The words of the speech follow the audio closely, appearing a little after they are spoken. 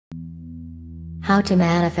How to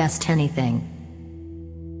manifest anything.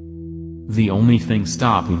 The only thing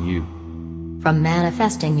stopping you from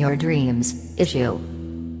manifesting your dreams is you.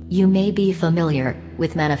 You may be familiar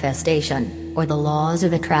with manifestation, or the laws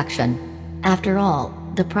of attraction. After all,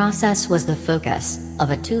 the process was the focus of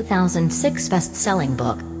a 2006 best-selling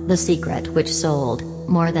book, The Secret, which sold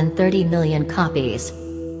more than 30 million copies.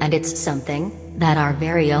 And it's something that our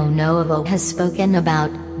very own Novo has spoken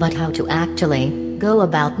about, but how to actually go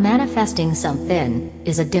about manifesting something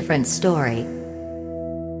is a different story.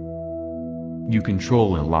 You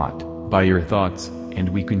control a lot by your thoughts, and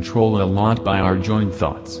we control a lot by our joint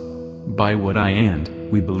thoughts. By what I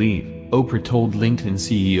and we believe, Oprah told LinkedIn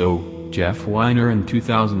CEO Jeff Weiner in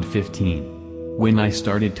 2015. When I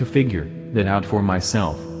started to figure that out for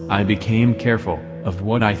myself, I became careful of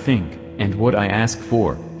what I think and what I ask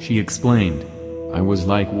for, she explained. I was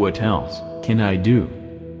like, what else can I do?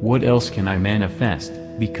 What else can I manifest?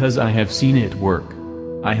 Because I have seen it work.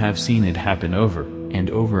 I have seen it happen over and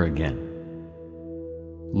over again.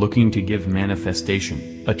 Looking to give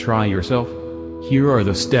manifestation a try yourself? Here are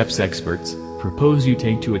the steps experts propose you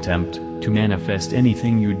take to attempt to manifest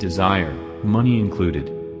anything you desire, money included.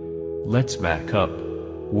 Let's back up.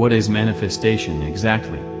 What is manifestation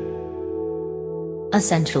exactly?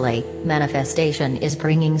 Essentially, manifestation is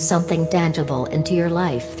bringing something tangible into your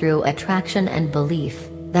life through attraction and belief.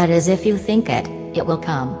 That is, if you think it, it will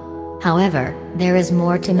come. However, there is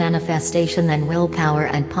more to manifestation than willpower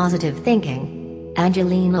and positive thinking.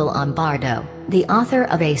 Angelina Lombardo, the author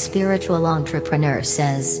of A Spiritual Entrepreneur,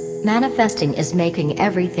 says, manifesting is making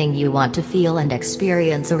everything you want to feel and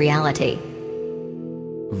experience a reality.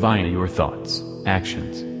 Via your thoughts,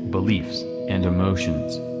 actions, beliefs, and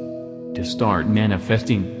emotions. To start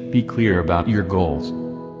manifesting, be clear about your goals.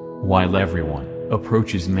 While everyone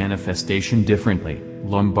approaches manifestation differently,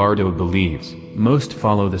 Lombardo believes most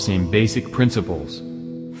follow the same basic principles.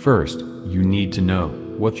 First, you need to know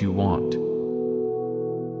what you want.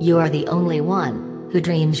 You are the only one who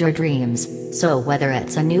dreams your dreams, so whether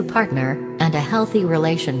it's a new partner, and a healthy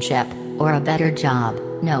relationship, or a better job,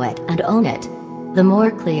 know it and own it. The more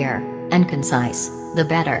clear and concise, the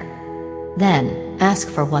better. Then, ask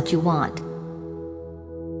for what you want.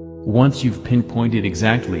 Once you've pinpointed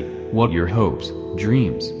exactly what your hopes,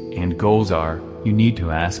 dreams, and goals are, you need to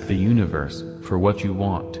ask the universe for what you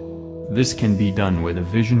want. This can be done with a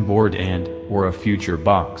vision board or a future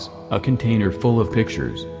box, a container full of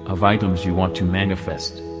pictures of items you want to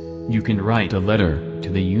manifest. You can write a letter to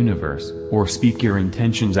the universe, or speak your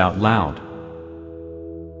intentions out loud.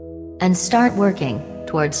 And start working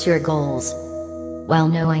towards your goals. While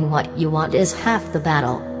knowing what you want is half the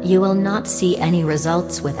battle, you will not see any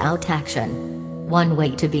results without action. One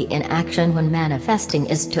way to be in action when manifesting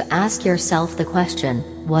is to ask yourself the question,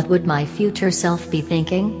 what would my future self be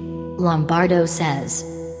thinking? Lombardo says,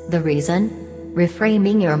 the reason?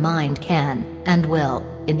 Reframing your mind can, and will,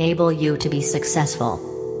 enable you to be successful.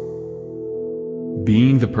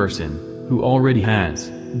 Being the person who already has,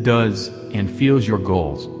 does, and feels your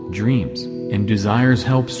goals, dreams, and desires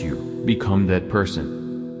helps you become that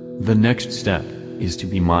person. The next step is to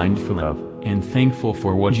be mindful of and thankful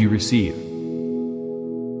for what you receive.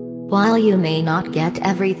 While you may not get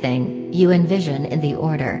everything you envision in the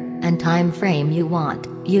order and time frame you want,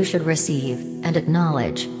 you should receive and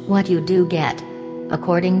acknowledge what you do get.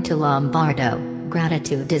 According to Lombardo,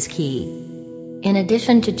 gratitude is key. In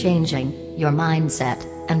addition to changing your mindset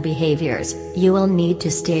and behaviors, you will need to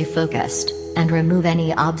stay focused and remove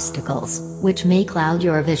any obstacles which may cloud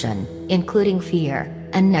your vision, including fear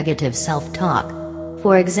and negative self-talk.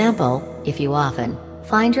 For example, if you often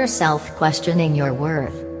find yourself questioning your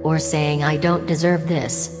worth, or saying I don't deserve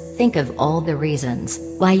this, think of all the reasons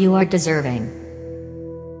why you are deserving.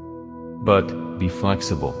 But be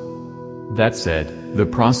flexible. That said, the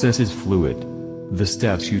process is fluid. The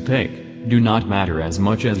steps you take do not matter as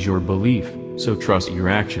much as your belief, so trust your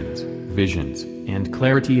actions, visions, and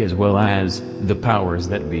clarity as well as the powers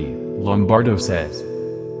that be, Lombardo says.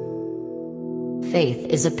 Faith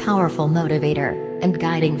is a powerful motivator and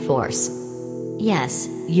guiding force. Yes,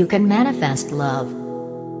 you can manifest love.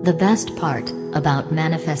 The best part about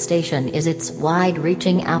manifestation is its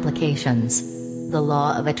wide-reaching applications. The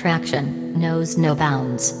law of attraction knows no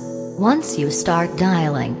bounds. Once you start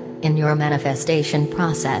dialing in your manifestation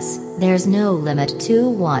process, there's no limit to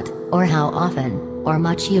what, or how often, or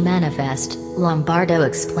much you manifest, Lombardo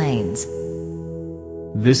explains.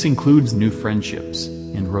 This includes new friendships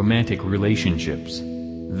and romantic relationships.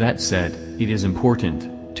 That said, it is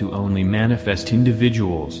important to only manifest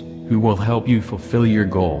individuals who will help you fulfill your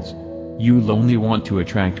goals. You'll only want to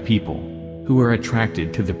attract people who are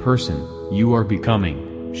attracted to the person you are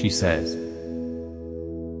becoming, she says.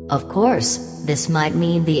 Of course, this might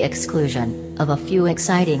mean the exclusion of a few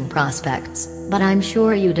exciting prospects, but I'm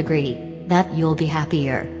sure you'd agree that you'll be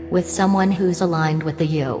happier with someone who's aligned with the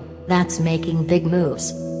you that's making big moves.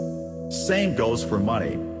 Same goes for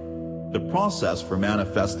money. The process for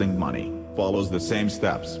manifesting money follows the same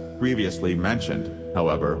steps previously mentioned.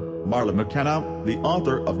 However, Marla McKenna, the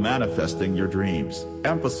author of Manifesting Your Dreams,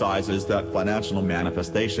 emphasizes that financial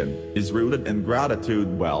manifestation is rooted in gratitude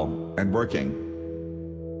and working.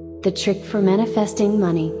 The trick for manifesting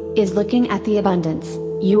money is looking at the abundance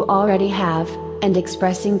you already have and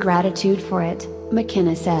expressing gratitude for it,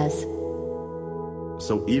 McKenna says.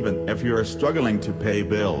 So even if you're struggling to pay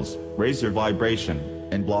bills, raise your vibration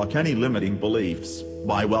and block any limiting beliefs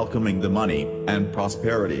by welcoming the money and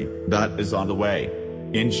prosperity that is on the way.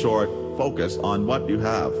 In short, focus on what you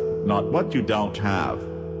have, not what you don't have.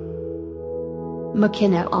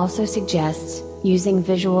 McKenna also suggests using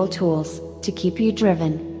visual tools to keep you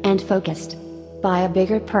driven and focused. Buy a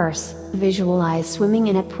bigger purse, visualize swimming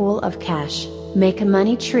in a pool of cash, make a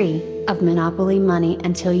money tree of Monopoly money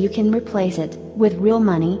until you can replace it with real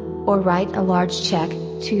money, or write a large check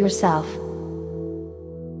to yourself,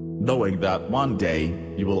 knowing that one day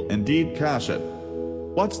you will indeed cash it.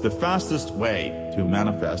 What's the fastest way to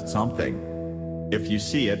manifest something? If you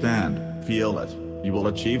see it and feel it, you will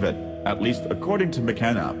achieve it, at least according to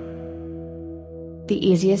McKenna. The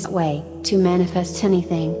easiest way to manifest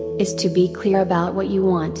anything is to be clear about what you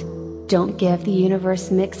want. Don't give the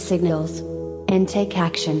universe mixed signals. And take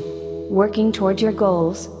action. Working toward your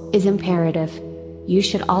goals is imperative. You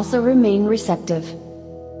should also remain receptive.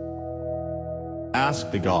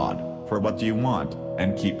 Ask the God for what you want,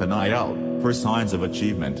 and keep an eye out for signs of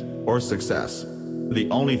achievement or success. The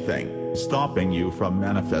only thing stopping you from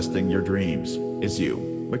manifesting your dreams is you,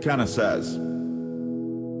 McKenna says.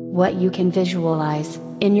 What you can visualize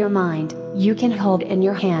in your mind, you can hold in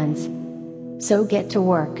your hands. So get to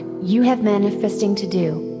work, you have manifesting to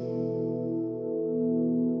do.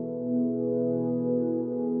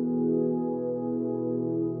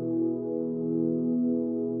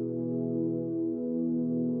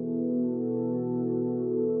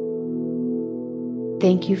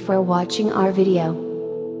 Thank you for watching our video.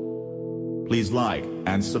 Please like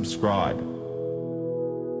and subscribe.